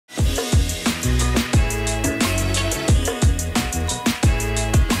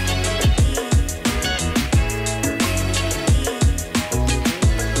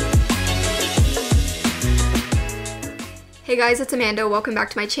Hey guys, it's Amanda. Welcome back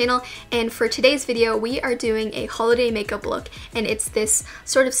to my channel, and for today's video we are doing a holiday makeup look, and it's this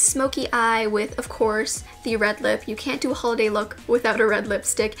sort of smoky eye with, of course, the red lip. You can't do a holiday look without a red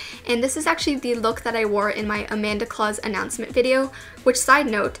lipstick, and this is actually the look that I wore in my AmandaRachLee announcement video, which, side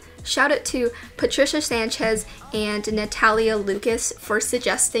note, shout out to Patricia Sanchez and Natalia Lucas for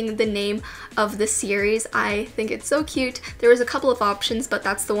suggesting the name of the series. I think it's so cute. There was a couple of options, but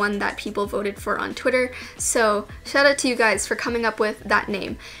that's the one that people voted for on Twitter. So shout out to you guys for coming up with that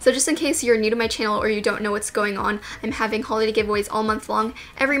name. So just in case you're new to my channel or you don't know what's going on, I'm having holiday giveaways all month long,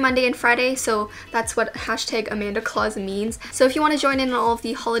 every Monday and Friday. So that's what hashtag AmandaRachLee means. So if you want to join in on all of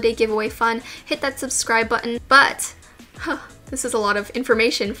the holiday giveaway fun, hit that subscribe button. But, this is a lot of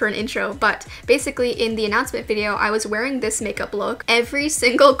information for an intro, but basically in the announcement video, I was wearing this makeup look. Every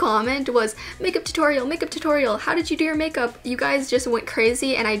single comment was, makeup tutorial, how did you do your makeup? You guys just went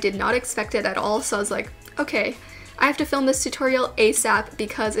crazy and I did not expect it at all, so I was like, okay, I have to film this tutorial ASAP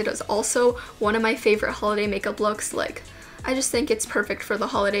because it is also one of my favorite holiday makeup looks. Like, I just think it's perfect for the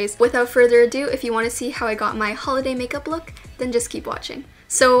holidays. Without further ado, if you want to see how I got my holiday makeup look, then just keep watching.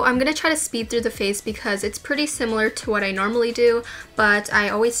 So I'm gonna try to speed through the face because it's pretty similar to what I normally do, but I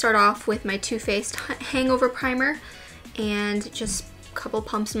always start off with my Too Faced Hangover primer and just a couple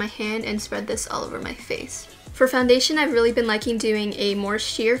pumps in my hand and spread this all over my face. For foundation, I've really been liking doing a more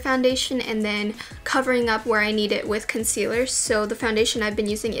sheer foundation and then covering up where I need it with concealer. So the foundation I've been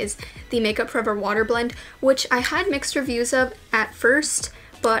using is the Makeup Forever Waterblend, which I had mixed reviews of at first,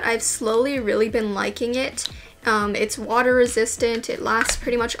 but I've slowly really been liking it. It's water resistant, it lasts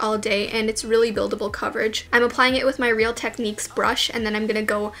pretty much all day, and it's really buildable coverage. I'm applying it with my Real Techniques brush, and then I'm gonna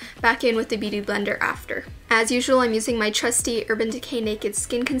go back in with the Beauty Blender after. As usual, I'm using my trusty Urban Decay Naked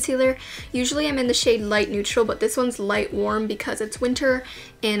Skin Concealer. Usually I'm in the shade Light Neutral, but this one's Light Warm because it's winter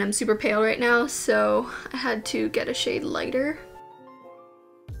and I'm super pale right now, so I had to get a shade lighter.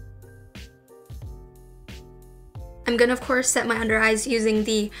 I'm gonna, of course, set my under eyes using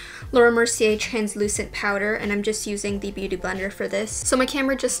the Laura Mercier translucent powder, and I'm just using the Beauty Blender for this. So my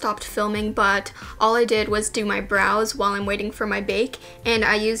camera just stopped filming, but all I did was do my brows while I'm waiting for my bake, and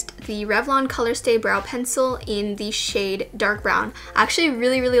I used the Revlon Colorstay brow pencil in the shade Dark Brown. I actually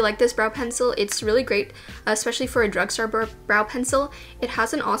really like this brow pencil. It's really great, especially for a drugstore brow pencil. It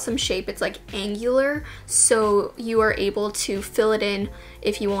has an awesome shape. It's like angular, so you are able to fill it in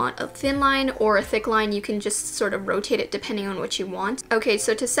if you want a thin line or a thick line. You can just sort of rotate it depending on what you want. Okay,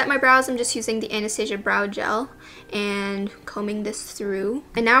 so to set my brows, I'm just using the Anastasia brow gel and combing this through.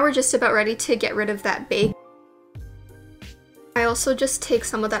 And now we're just about ready to get rid of that bake. I also just take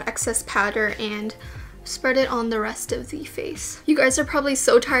some of that excess powder and spread it on the rest of the face. You guys are probably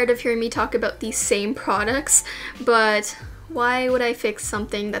so tired of hearing me talk about these same products, but why would I fix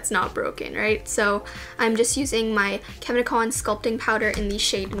something that's not broken, right? So I'm just using my Kevyn sculpting powder in the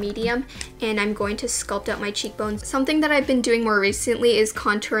shade Medium, and I'm going to sculpt out my cheekbones. Something that I've been doing more recently is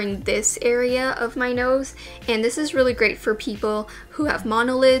contouring this area of my nose, and this is really great for people who have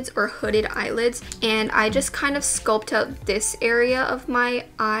monolids or hooded eyelids, and I just kind of sculpt out this area of my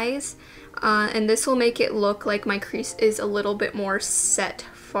eyes, and this will make it look like my crease is a little bit more set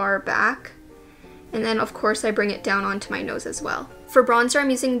far back. And then, of course, I bring it down onto my nose as well. For bronzer, I'm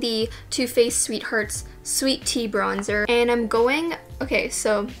using the Too Faced Sweethearts Sweet Tea Bronzer. And I'm going, okay,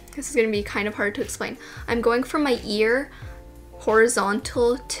 so this is going to be kind of hard to explain. I'm going from my ear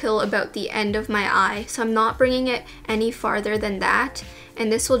horizontal till about the end of my eye. So I'm not bringing it any farther than that. And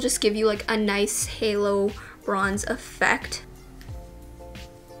this will just give you like a nice halo bronze effect.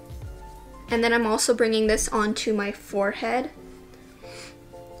 And then I'm also bringing this onto my forehead.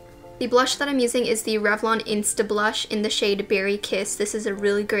 The blush that I'm using is the Revlon Insta-Blush in the shade Berry Kiss. This is a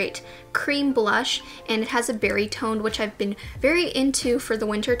really great cream blush, and it has a berry tone, which I've been very into for the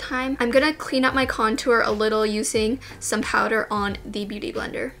winter time. I'm gonna clean up my contour a little using some powder on the Beauty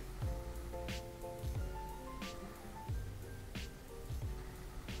Blender.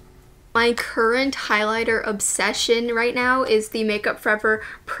 My current highlighter obsession right now is the Makeup Forever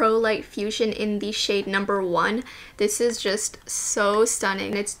Pro Light Fusion in the shade number 1. This is just so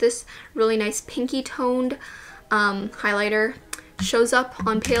stunning. It's this really nice pinky toned highlighter. Shows up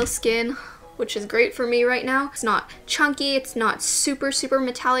on pale skin, which is great for me right now. It's not chunky, it's not super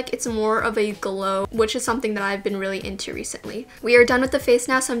metallic, it's more of a glow, which is something that I've been really into recently. We are done with the face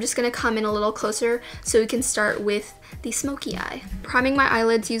now, so I'm just gonna come in a little closer so we can start with the smoky eye. Priming my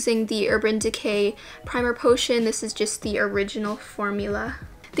eyelids using the Urban Decay Primer Potion. This is just the original formula.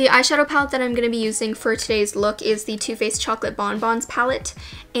 The eyeshadow palette that I'm going to be using for today's look is the Too Faced Chocolate Bonbons palette,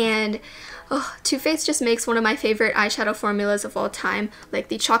 and Oh, Too Faced just makes one of my favorite eyeshadow formulas of all time. Like,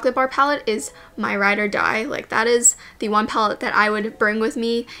 the chocolate bar palette is my ride or die. Like, that is the one palette that I would bring with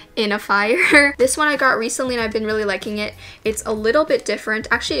me in a fire. This one I got recently and I've been really liking it. It's a little bit different,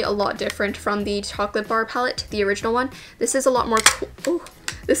 actually a lot different from the chocolate bar palette, the original one. This is a lot more cool.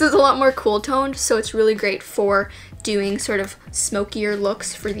 This is a lot more cool toned, so it's really great for doing sort of smokier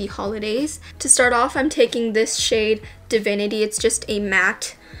looks for the holidays. To start off, I'm taking this shade Divinity. It's just a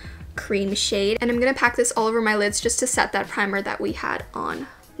matte cream shade, and I'm gonna pack this all over my lids just to set that primer that we had on.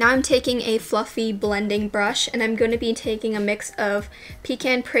 Now I'm taking a fluffy blending brush, and I'm going to be taking a mix of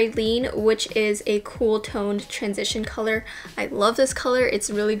Pecan Praline, which is a cool toned transition color. I love this color. It's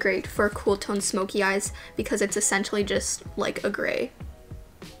really great for cool toned smoky eyes because it's essentially just like a gray.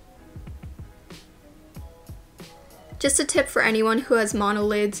 Just a tip for anyone who has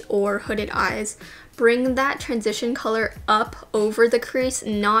monolids or hooded eyes, bring that transition color up over the crease,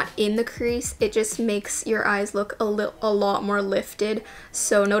 not in the crease. It just makes your eyes look a lot more lifted.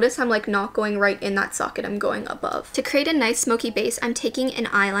 So notice I'm like not going right in that socket, I'm going above. To create a nice smoky base, I'm taking an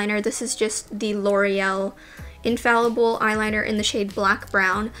eyeliner. This is just the L'Oreal Infallible eyeliner in the shade Black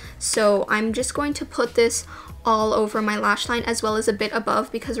Brown. So I'm just going to put this all over my lash line as well as a bit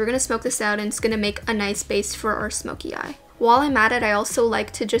above because we're going to smoke this out and it's going to make a nice base for our smoky eye. While I'm at it, I also like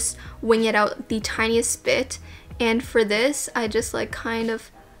to just wing it out the tiniest bit, and for this I just like kind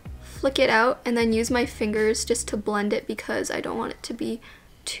of flick it out and then use my fingers just to blend it because I don't want it to be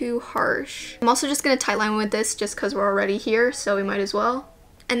too harsh. I'm also just going to tightline with this just because we're already here, so we might as well.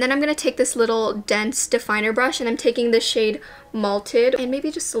 And then I'm going to take this little dense definer brush, and I'm taking the shade Malted and maybe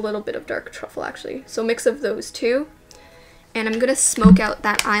just a little bit of dark truffle actually. So a mix of those two. And I'm going to smoke out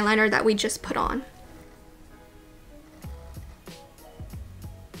that eyeliner that we just put on.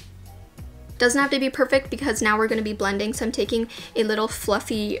 Doesn't have to be perfect because now we're going to be blending, so I'm taking a little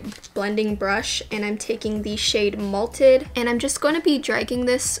fluffy blending brush and I'm taking the shade Malted, and I'm just going to be dragging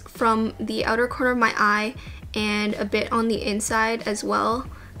this from the outer corner of my eye and a bit on the inside as well,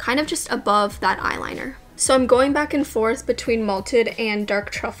 kind of just above that eyeliner. So I'm going back and forth between Malted and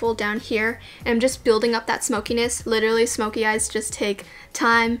Dark Truffle down here, and I'm just building up that smokiness. Literally, smoky eyes just take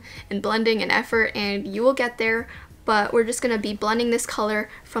time and blending and effort, and you will get there, but we're just going to be blending this color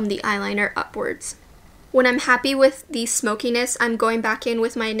from the eyeliner upwards. When I'm happy with the smokiness, I'm going back in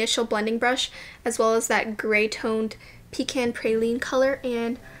with my initial blending brush as well as that gray toned Pecan Praline color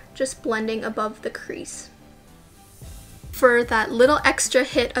and just blending above the crease. For that little extra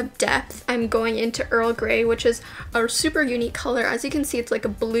hit of depth, I'm going into Earl Grey, which is a super unique color. As you can see, it's like a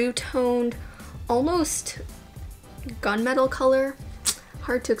blue toned, almost gunmetal color.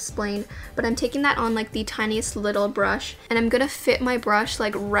 Hard to explain, but I'm taking that on like the tiniest little brush, and I'm gonna fit my brush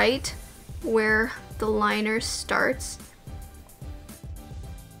like right where the liner starts.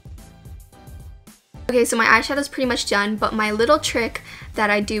 Okay, so my eyeshadow's pretty much done, but my little trick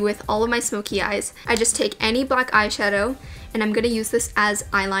that I do with all of my smoky eyes, I just take any black eyeshadow and I'm going to use this as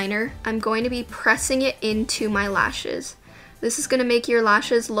eyeliner. I'm going to be pressing it into my lashes. This is going to make your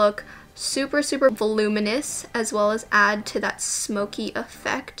lashes look super voluminous as well as add to that smoky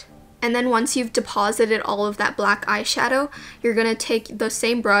effect. And then once you've deposited all of that black eyeshadow, you're going to take the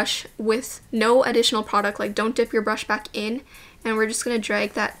same brush with no additional product, like don't dip your brush back in, and we're just going to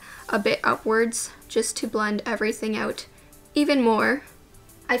drag that a bit upwards just to blend everything out even more.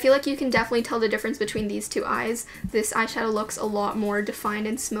 I feel like you can definitely tell the difference between these two eyes. This eyeshadow looks a lot more defined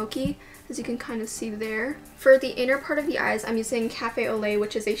and smoky, as you can kind of see there. For the inner part of the eyes, I'm using Cafe au Lait,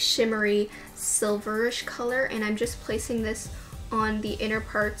 which is a shimmery silverish color, and I'm just placing this on the inner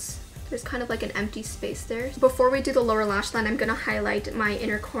parts. There's kind of like an empty space there. Before we do the lower lash line, I'm going to highlight my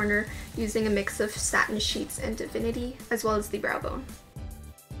inner corner using a mix of Satin Sheets and Divinity, as well as the brow bone.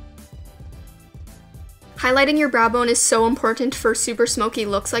 Highlighting your brow bone is so important for super smoky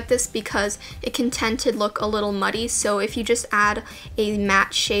looks like this because it can tend to look a little muddy, so if you just add a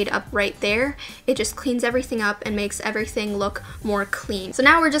matte shade up right there, it just cleans everything up and makes everything look more clean. So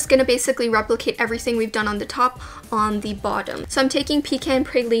now we're just going to basically replicate everything we've done on the top on the bottom. So I'm taking Pecan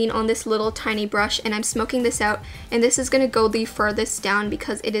Praline on this little tiny brush and I'm smoking this out, and this is going to go the furthest down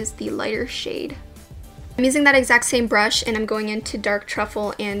because it is the lighter shade. I'm using that exact same brush and I'm going into Dark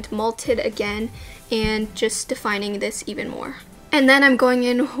Truffle and Malted again and just defining this even more. And then I'm going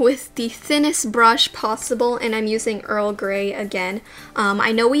in with the thinnest brush possible and I'm using Earl Grey again.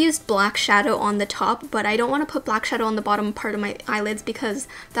 I know we used black shadow on the top, but I don't want to put black shadow on the bottom part of my eyelids because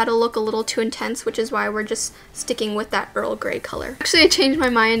that'll look a little too intense, which is why we're just sticking with that Earl Grey color. Actually, I changed my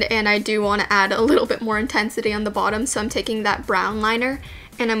mind and I do want to add a little bit more intensity on the bottom, so I'm taking that brown liner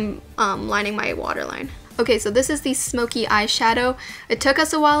and I'm lining my waterline. Okay, so this is the Smokey eyeshadow. It took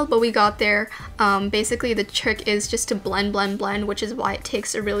us a while, but we got there. Basically, the trick is just to blend, blend, blend, which is why it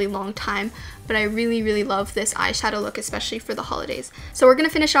takes a really long time. But I really, really love this eyeshadow look, especially for the holidays. So we're gonna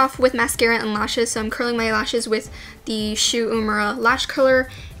finish off with mascara and lashes. So I'm curling my lashes with the Shu Uemura lash curler,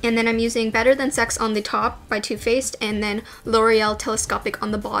 and then I'm using Better Than Sex on the top by Too Faced, and then L'Oreal Telescopic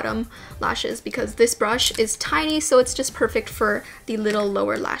on the bottom lashes, because this brush is tiny, so it's just perfect for the little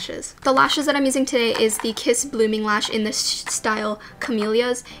lower lashes. The lashes that I'm using today is the Kiss Blooming Lash in the style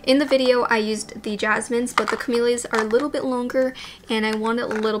Camellias. In the video, I used the Jasmines, but the Camellias are a little bit longer, and I wanted a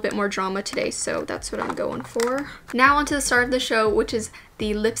little bit more drama today, so that's what I'm going for. Now onto the start of the show, which is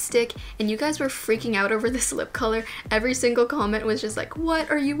the lipstick, and you guys were freaking out over this lip color. Every single comment was just like,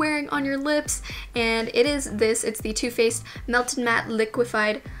 what are you wearing on your lips? And it is this. It's the Too Faced Melted Matte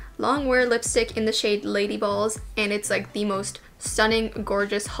Liquefied Longwear Lipstick in the shade Lady Balls, and it's like the most stunning,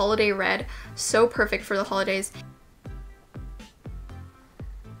 gorgeous holiday red. So perfect for the holidays.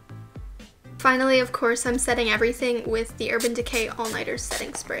 Finally, of course, I'm setting everything with the Urban Decay All Nighter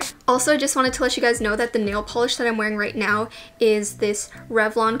Setting Spray. Also, I just wanted to let you guys know that the nail polish that I'm wearing right now is this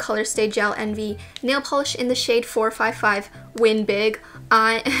Revlon Colorstay Gel Envy nail polish in the shade 455 Win Big.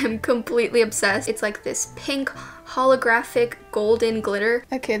 I am completely obsessed. It's like this pink holographic golden glitter.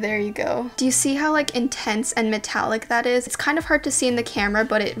 Okay, there you go. Do you see how like intense and metallic that is? It's kind of hard to see in the camera,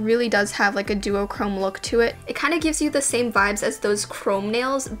 but it really does have like a duochrome look to it. It kind of gives you the same vibes as those chrome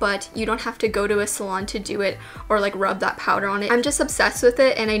nails, but you don't have to go to a salon to do it or like rub that powder on it. I'm just obsessed with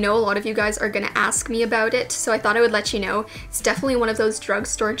it, and I know a lot of you guys are gonna ask me about it, so I thought I would let you know. It's definitely one of those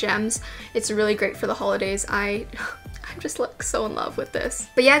drugstore gems. It's really great for the holidays. I'm just like so in love with this.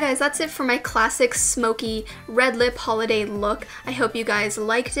 But yeah guys, that's it for my classic smoky red lip holiday look. I hope you guys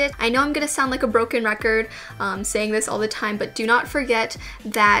liked it. I know I'm gonna sound like a broken record saying this all the time, but do not forget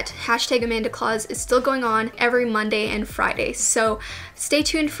that #AmandaClaus is still going on every Monday and Friday. So stay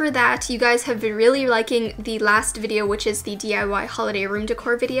tuned for that. You guys have been really liking the last video, which is the DIY holiday room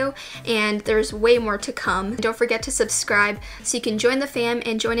decor video, and there's way more to come. Don't forget to subscribe so you can join the fam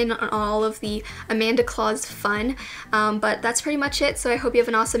and join in on all of the Amanda Claus fun. But that's pretty much it, so I hope you have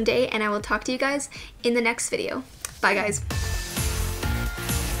an awesome day, and I will talk to you guys in the next video. Bye guys.